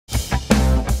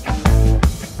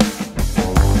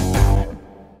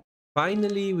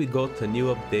Finally, we got a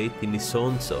new update in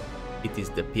Isonzo. It is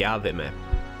the Piave map,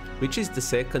 which is the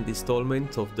second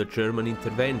installment of the German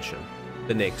intervention.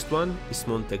 The next one is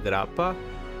Monte Grappa,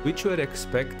 which we are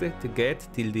expected to get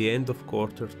till the end of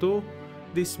quarter 2,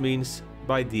 this means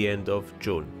by the end of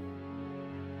June.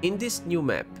 In this new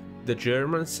map, the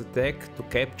Germans attack to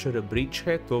capture a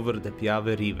bridgehead over the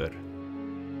Piave river.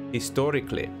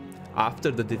 Historically, after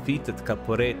the defeat at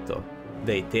Caporetto,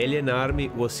 the Italian army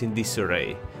was in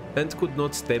disarray and could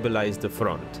not stabilize the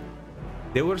front.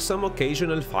 There were some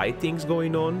occasional fightings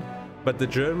going on, but the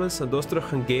Germans and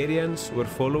Austro-Hungarians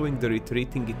were following the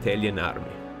retreating Italian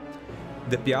army.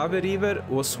 The Piave River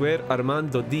was where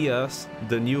Armando Diaz,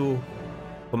 the new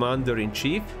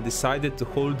commander-in-chief, decided to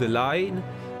hold the line,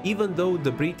 even though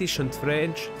the British and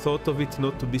French thought of it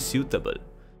not to be suitable.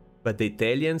 But the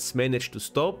Italians managed to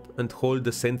stop and hold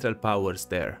the Central Powers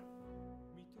there.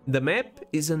 The map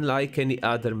is unlike any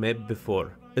other map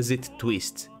before, as it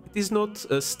twists. It is not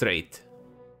straight.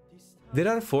 There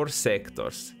are 4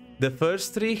 sectors. The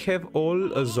first 3 have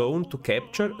all a zone to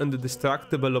capture and a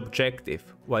destructible objective,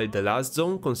 while the last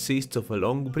zone consists of a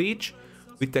long bridge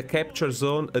with a capture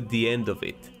zone at the end of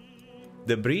it.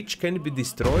 The bridge can be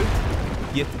destroyed,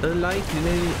 yet unlike in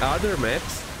any other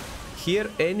maps, here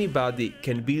anybody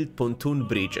can build pontoon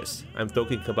bridges. I'm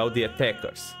talking about the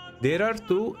attackers. There are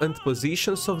 2 and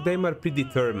positions of them are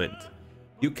predetermined.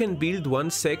 You can build one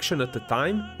section at a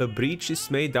time. A bridge is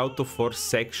made out of 4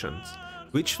 sections,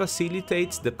 which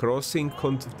facilitates the crossing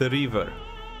of the river.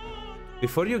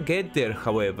 Before you get there,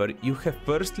 however, you have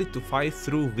firstly to fight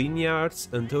through vineyards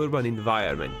and urban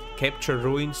environment, capture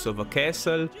ruins of a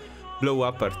castle, blow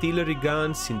up artillery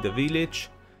guns in the village.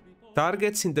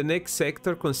 Targets in the next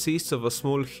sector consists of a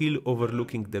small hill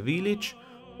overlooking the village.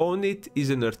 On it is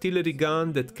an artillery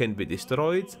gun that can be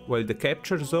destroyed, while the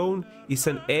capture zone is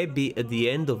an abbey at the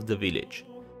end of the village.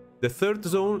 The third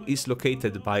zone is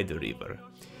located by the river.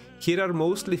 Here are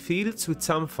mostly fields with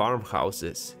some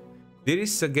farmhouses. There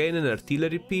is again an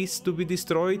artillery piece to be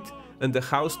destroyed and a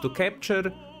house to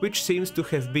capture, which seems to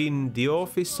have been the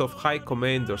office of High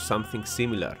Command or something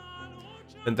similar.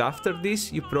 And after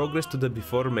this you progress to the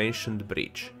before mentioned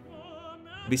bridge.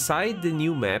 Beside the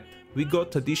new map, we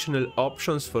got additional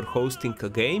options for hosting a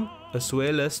game, as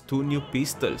well as 2 new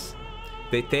pistols.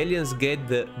 The Italians get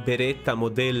the Beretta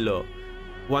Modello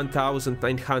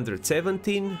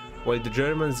 1917, while the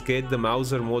Germans get the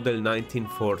Mauser Model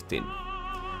 1914.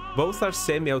 Both are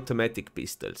semi-automatic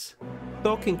pistols.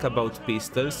 Talking about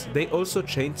pistols, they also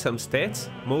changed some stats,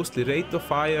 mostly rate of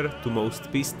fire to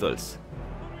most pistols.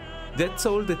 That's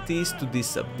all that is to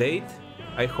this update.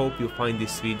 I hope you find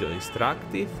this video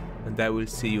instructive, and I will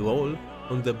see you all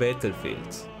on the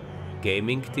battlefields.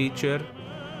 Gaming Teacher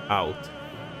out.